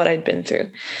what I'd been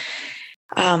through.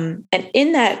 And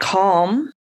in that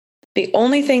calm, the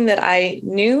only thing that I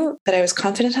knew that I was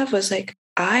confident of was like,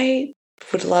 I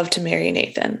would love to marry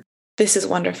Nathan. This is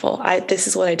wonderful. This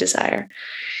is what I desire.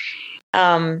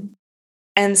 And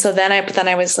so then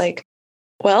I was like,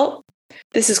 well,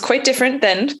 this is quite different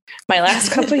than my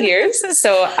last couple of years.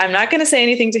 So I'm not going to say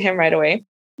anything to him right away.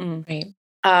 Right.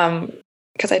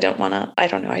 Because I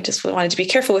just wanted to be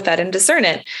careful with that and discern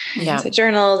it. Yeah. So I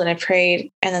journaled and I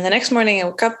prayed. And then the next morning I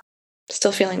woke up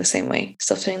still feeling the same way,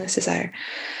 still feeling this desire.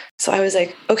 So I was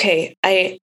like, okay,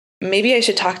 maybe I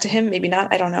should talk to him. Maybe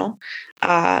not. I don't know.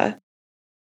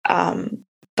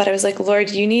 But but I was like,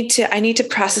 Lord, I need to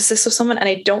process this with someone, and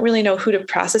I don't really know who to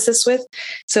process this with.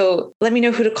 So let me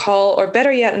know who to call, or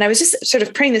better yet. And I was just sort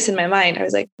of praying this in my mind. I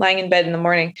was like lying in bed in the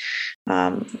morning. I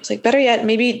was like, better yet,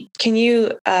 maybe can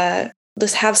you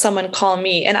just have someone call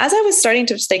me? And as I was starting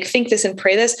to like think this and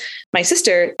pray this, my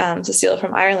sister, Cecile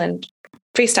from Ireland,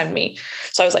 FaceTimed me.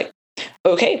 So I was like,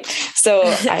 okay. So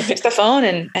I picked the phone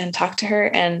and talked to her.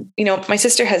 And, my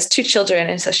sister has 2 children.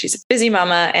 And so she's a busy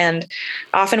mama. And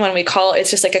often when we call,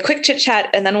 it's just like a quick chit chat.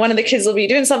 And then one of the kids will be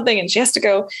doing something and she has to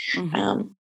go.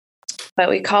 But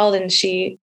we called, and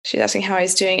she's asking how I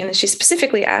was doing. And then she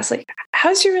specifically asked, like,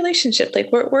 how's your relationship?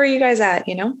 Like, where are you guys at?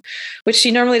 Which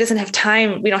she normally doesn't have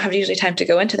time. We don't have usually time to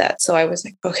go into that. So I was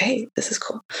like, okay, this is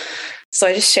cool. So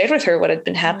I just shared with her what had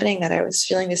been happening, that I was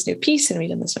feeling this new peace, and we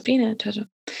did this novena.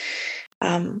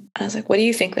 I was like, what do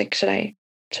you think? Like, should I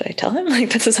tell him?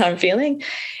 Like, this is how I'm feeling.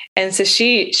 And so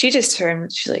she just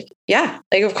turned, she's like, yeah,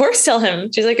 like, of course, tell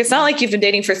him. She's like, it's not like you've been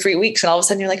dating for 3 weeks and all of a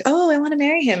sudden you're like, oh, I want to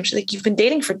marry him. She's like, you've been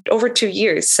dating for over 2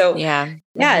 years. So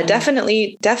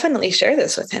definitely share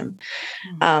this with him.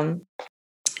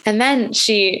 And then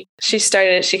she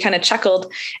kind of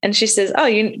chuckled, and she says, oh,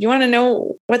 you want to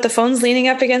know what the phone's leaning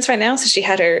up against right now? So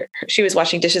she was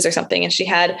washing dishes or something, and she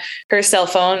had her cell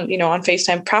phone, on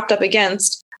FaceTime propped up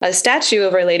against a statue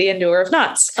of Our Lady and Doer of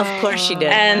Knots. Of course she did.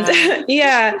 And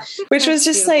which was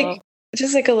just beautiful.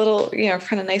 like a little,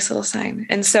 kind of nice little sign.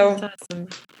 And so awesome.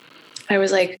 I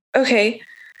was like, okay.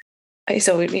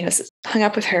 So we, hung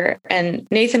up with her, and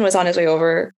Nathan was on his way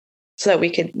over so that we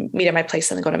could meet at my place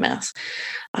and then go to mass.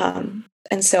 And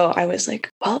so I was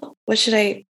like, well, what should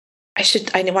I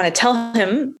want to tell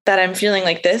him that I'm feeling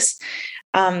like this.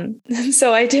 And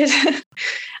so I did,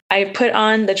 I put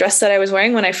on the dress that I was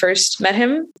wearing when I first met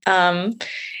him. And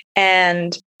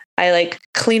I like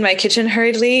cleaned my kitchen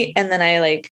hurriedly. And then I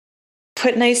like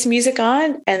put nice music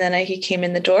on, and then he came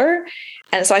in the door.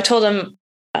 And so I told him,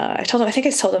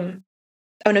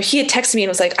 oh no, he had texted me and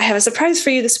was like, I have a surprise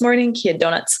for you this morning. He had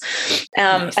donuts.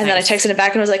 Nice. And then I texted him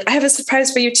back and was like, I have a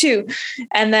surprise for you too.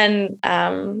 And then,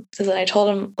 so then I told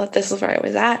him that this is where I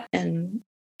was at. And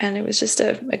it was just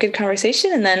a good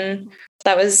conversation. And then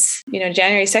that was,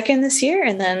 January 2nd this year.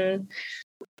 And then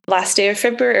last day of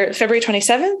February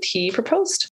 27th, he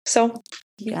proposed. So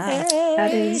yeah,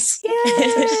 that is,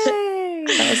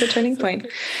 that was a turning point.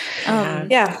 Go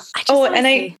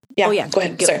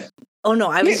ahead. Sorry. Oh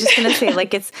no, I was just going to say,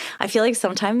 like, I feel like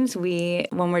sometimes when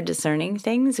we're discerning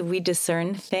things, we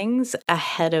discern things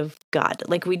ahead of God.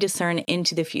 Like, we discern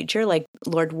into the future, like,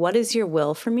 Lord, what is your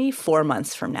will for me 4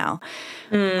 months from now?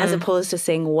 As opposed to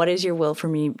saying, what is your will for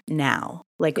me now?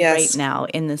 Like right now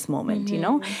in this moment,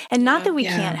 and not that we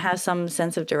can't have some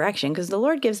sense of direction, because the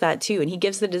Lord gives that too. And he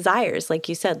gives the desires, like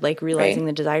you said, like realizing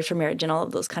the desires for marriage and all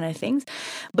of those kind of things.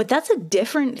 But that's a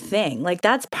different thing. Like,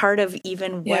 that's part of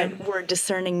even what we're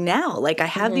discerning now. Like, I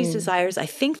have these desires. I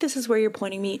think this is where you're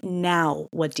pointing me. Now,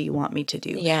 what do you want me to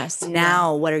do? Yes.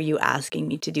 Now, what are you asking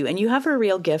me to do? And you have a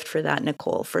real gift for that,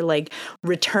 Nicole, for like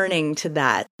returning to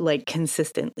that, like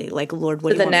consistently, like, Lord,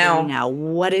 what do you want me to do now?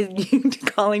 What are you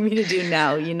calling me to do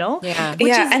now? Which is,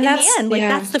 and in that's the end, like,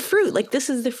 that's the fruit. Like, this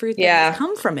is the fruit that has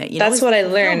come from it. That's what I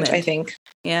learned, I think.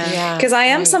 Because I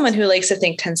am someone who likes to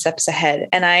think 10 steps ahead,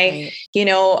 and I,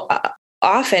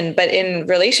 often, but in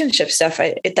relationship stuff,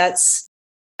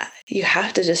 you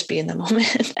have to just be in the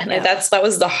moment. And that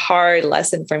was the hard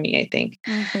lesson for me, I think.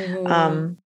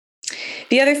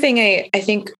 The other thing I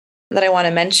think that I want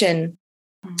to mention,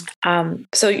 Our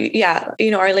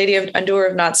Lady of Doer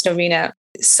of Knots novena,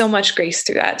 so much grace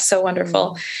through that. So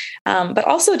wonderful. But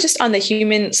also just on the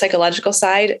human psychological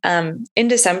side, in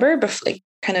December, like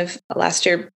kind of last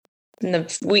year, in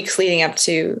the weeks leading up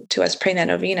to us praying that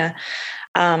novena,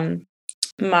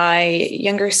 my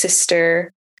younger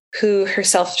sister, who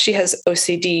herself, she has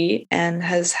OCD and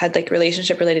has had like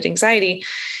relationship related anxiety,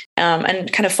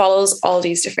 and kind of follows all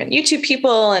these different YouTube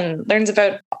people and learns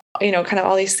about, kind of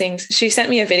all these things. She sent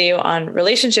me a video on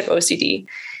relationship OCD.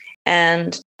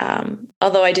 And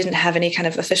although I didn't have any kind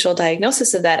of official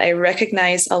diagnosis of that, I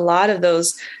recognized a lot of the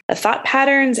thought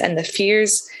patterns and the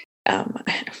fears. In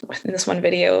this one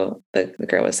video, the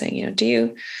girl was saying, do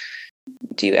you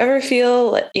ever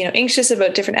feel, anxious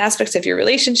about different aspects of your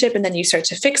relationship? And then you start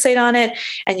to fixate on it,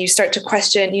 and you start to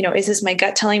question, is this my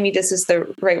gut telling me this is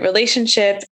the right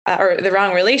relationship or the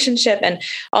wrong relationship? And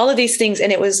all of these things.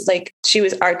 And it was like, she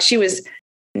was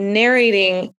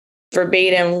narrating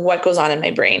verbatim what goes on in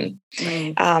my brain.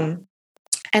 And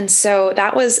so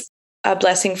that was a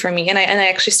blessing for me. And I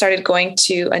actually started going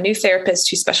to a new therapist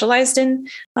who specialized in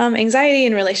anxiety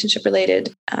and relationship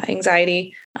related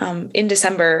anxiety in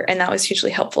December. And that was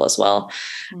hugely helpful as well.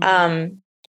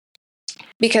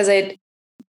 because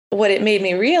what it made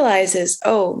me realize is,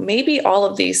 oh, maybe all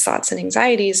of these thoughts and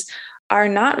anxieties are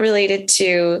not related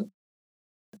to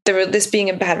this being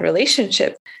a bad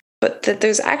relationship, but that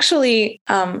there's actually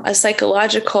a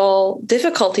psychological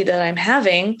difficulty that I'm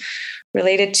having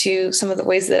related to some of the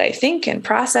ways that I think and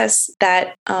process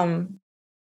that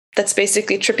that's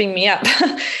basically tripping me up.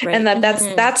 Right. And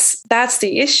that's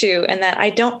the issue. And that I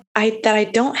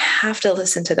don't have to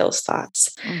listen to those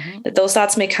thoughts, that those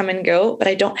thoughts may come and go, but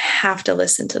I don't have to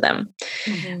listen to them.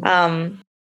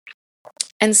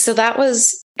 And so that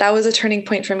was a turning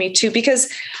point for me too, because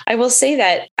I will say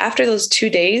that after those 2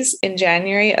 days in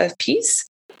January of peace,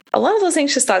 a lot of those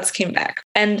anxious thoughts came back,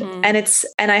 and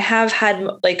I have had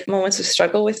like moments of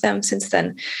struggle with them since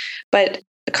then, but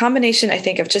a combination, I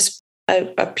think, of just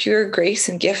a pure grace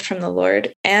and gift from the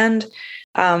Lord, and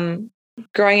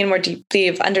growing in more deeply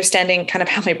of understanding kind of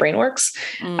how my brain works.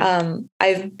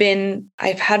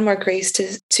 I've had more grace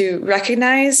to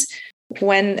recognize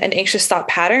when an anxious thought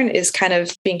pattern is kind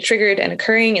of being triggered and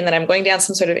occurring, and that I'm going down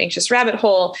some sort of anxious rabbit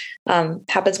hole.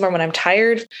 Happens more when I'm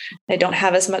tired. I don't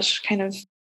have as much kind of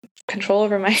control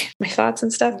over my thoughts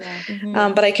and stuff.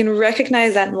 But I can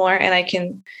recognize that more, and I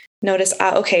can notice,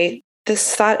 okay,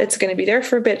 this thought, it's going to be there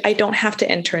for a bit. I don't have to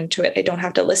enter into it. I don't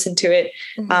have to listen to it.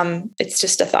 It's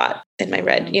just a thought in my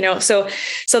head, So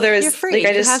there is, you're free.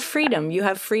 Like, you have freedom. You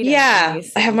have freedom. Yeah.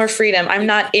 I have more freedom. I'm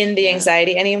not in the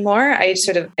anxiety anymore. I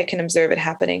can observe it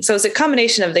happening. So it's a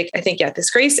combination of, like, I think,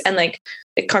 this grace and like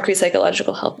a concrete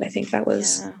psychological help. I think that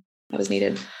was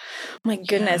needed. My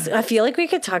goodness. I feel like we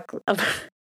could talk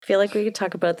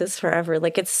about this forever.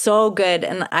 Like, it's so good.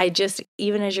 And I just,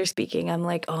 even as you're speaking, I'm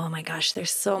like, oh my gosh, there's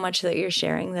so much that you're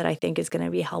sharing that I think is going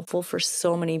to be helpful for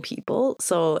so many people.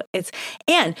 So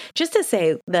and just to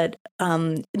say that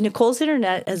Nicole's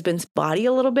internet has been spotty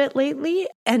a little bit lately,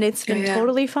 and it's been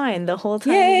totally fine the whole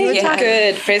time. Yay,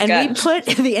 good. Praise God. We put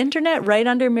the internet right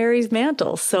under Mary's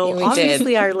mantle. So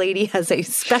obviously Our Lady has a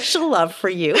special love for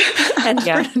you and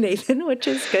for Nathan, which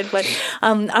is good. But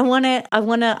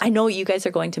I know you guys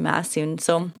are going to Mass soon,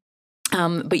 so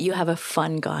but you have a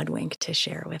fun God wink to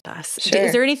share with us. Sure.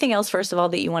 Is there anything else, first of all,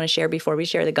 that you want to share before we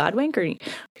share the God wink, or are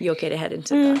you okay to head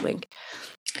into the God wink?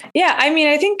 Yeah, I mean,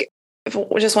 I think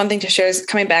just one thing to share is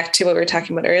coming back to what we were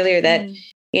talking about earlier, that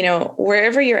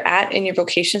wherever you're at in your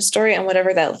vocation story, and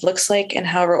whatever that looks like, and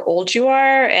however old you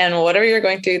are, and whatever you're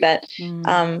going through, that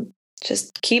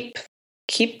just keep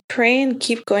praying,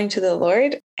 keep going to the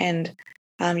Lord, and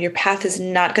your path is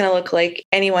not going to look like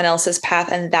anyone else's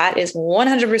path, and that is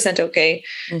 100% okay.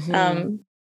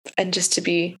 And just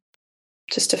to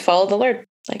follow the Lord,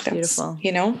 like, that's beautiful,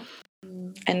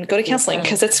 and go to counseling,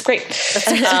 because it's great.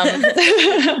 Okay.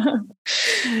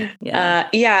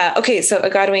 So a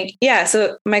God wink. Yeah.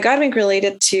 So my God wink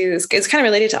is kind of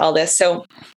related to all this. So,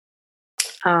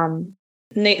 when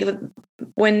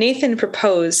Nathan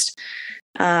proposed,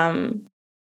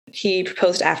 he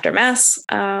proposed after Mass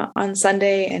on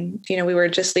Sunday, and we were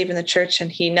just leaving the church,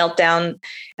 and he knelt down,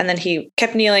 and then he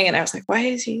kept kneeling, and I was like, why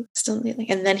is he still kneeling?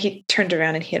 And then he turned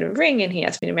around, and he had a ring, and he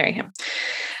asked me to marry him.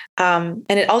 And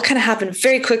it all kind of happened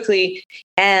very quickly,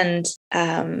 and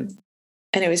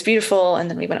it was beautiful. And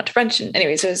then we went out to brunch, and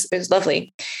anyways, it was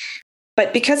lovely.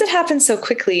 But because it happened so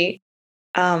quickly,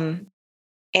 and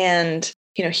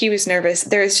he was nervous,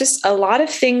 there was just a lot of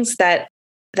things that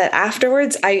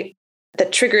afterwards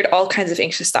that triggered all kinds of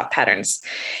anxious thought patterns.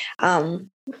 I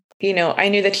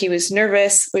knew that he was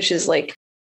nervous, which is like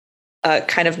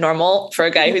kind of normal for a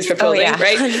guy who's proposing,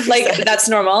 right? Like, that's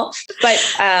normal. But,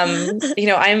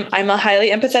 I'm a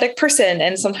highly empathetic person.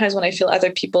 And sometimes when I feel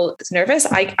other people nervous,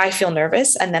 I feel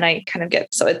nervous, and then I kind of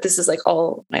this is like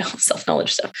all my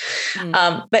self-knowledge stuff.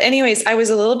 But anyways, I was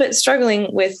a little bit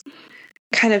struggling with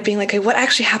kind of being like, okay, what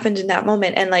actually happened in that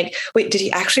moment? And like, wait, did he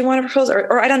actually want to propose?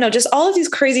 Or I don't know, just all of these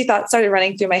crazy thoughts started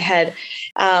running through my head.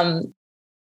 And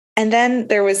then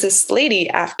there was this lady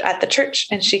at the church,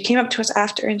 and she came up to us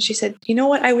after, and she said, you know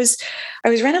what? I was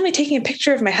randomly taking a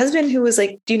picture of my husband, who was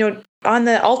like, on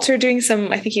the altar doing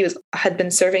I think he had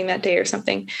been serving that day or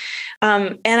something.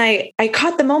 And I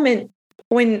caught the moment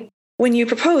when you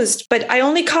proposed, but I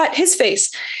only caught his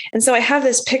face. And so I have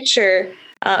this picture.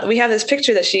 We have this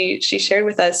picture that she shared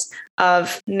with us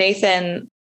of Nathan,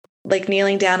 like,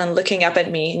 kneeling down and looking up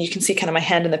at me, and you can see kind of my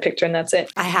hand in the picture, and that's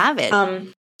it. I have it.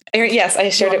 Yes, I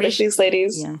shared it with these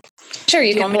ladies. Yeah. Sure,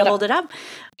 you can want me to hold it up.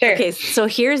 Sure. Okay, so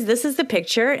this is the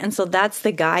picture, and so that's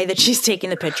the guy that she's taking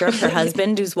the picture of, her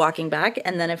husband, who's walking back.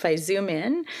 And then if I zoom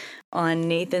in on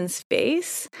Nathan's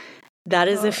face, that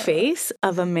is a face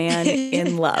of a man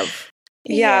in love.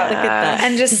 Yeah. Look at that.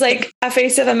 And just like a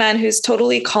face of a man who's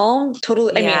totally calm,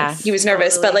 I mean, he was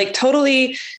nervous, but like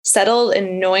totally settled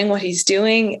and knowing what he's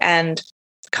doing and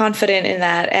confident in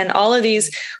that. And all of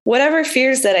these, whatever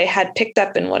fears that I had picked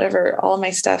up and whatever, all my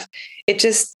stuff,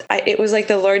 it was like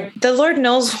the Lord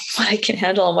knows what I can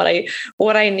handle and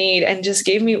what I need, and just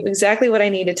gave me exactly what I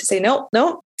needed to say,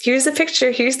 no, here's the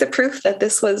picture. Here's the proof that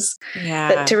this was,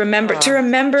 that to remember,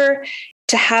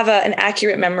 to have an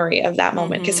accurate memory of that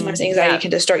moment. Because sometimes anxiety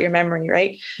can distort your memory.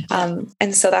 Right.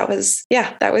 And so that was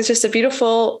just a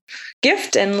beautiful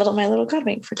gift and my little God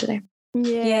wink for today.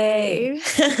 Yay.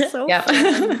 So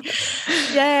fun.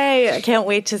 Yay. I can't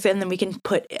wait and then we can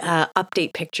put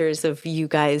update pictures of you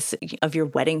guys, of your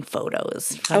wedding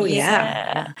photos. Oh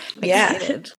yeah. Yeah.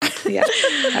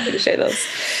 Happy to share those.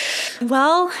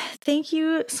 Well, thank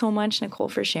you so much, Nicole,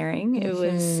 for sharing. It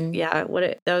was,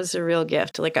 that was a real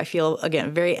gift. Like, I feel,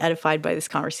 again, very edified by this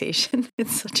conversation.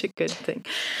 It's such a good thing.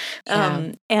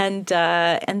 And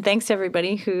thanks to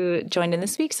everybody who joined in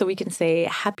this week. So we can say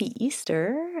Happy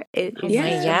Easter. It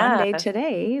is Monday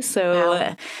today.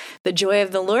 So the joy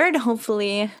of the Lord.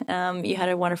 Hopefully you had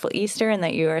a wonderful Easter and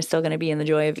that you are still going to be in the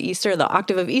joy of Easter, the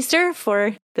octave of Easter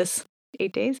for this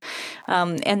 8 days.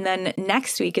 And then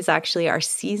next week is actually our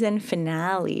season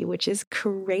finale, which is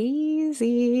crazy.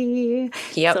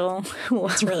 Yep. So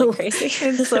it's really crazy.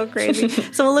 It's so crazy.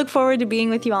 So we'll look forward to being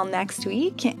with you all next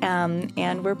week.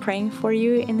 And we're praying for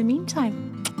you in the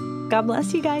meantime. God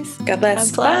bless you guys. God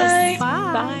bless. Bye.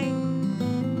 Bye.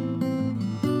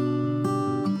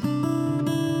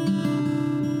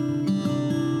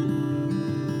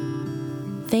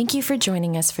 Thank you for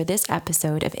joining us for this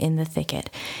episode of In the Thicket.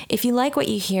 If you like what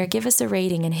you hear, give us a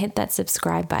rating and hit that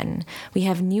subscribe button. We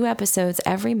have new episodes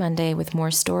every Monday with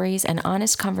more stories and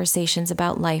honest conversations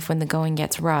about life when the going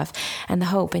gets rough and the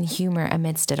hope and humor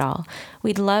amidst it all.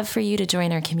 We'd love for you to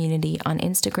join our community on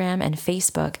Instagram and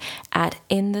Facebook at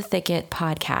In the Thicket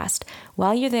Podcast.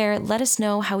 While you're there, let us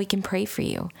know how we can pray for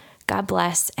you. God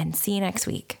bless and see you next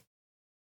week.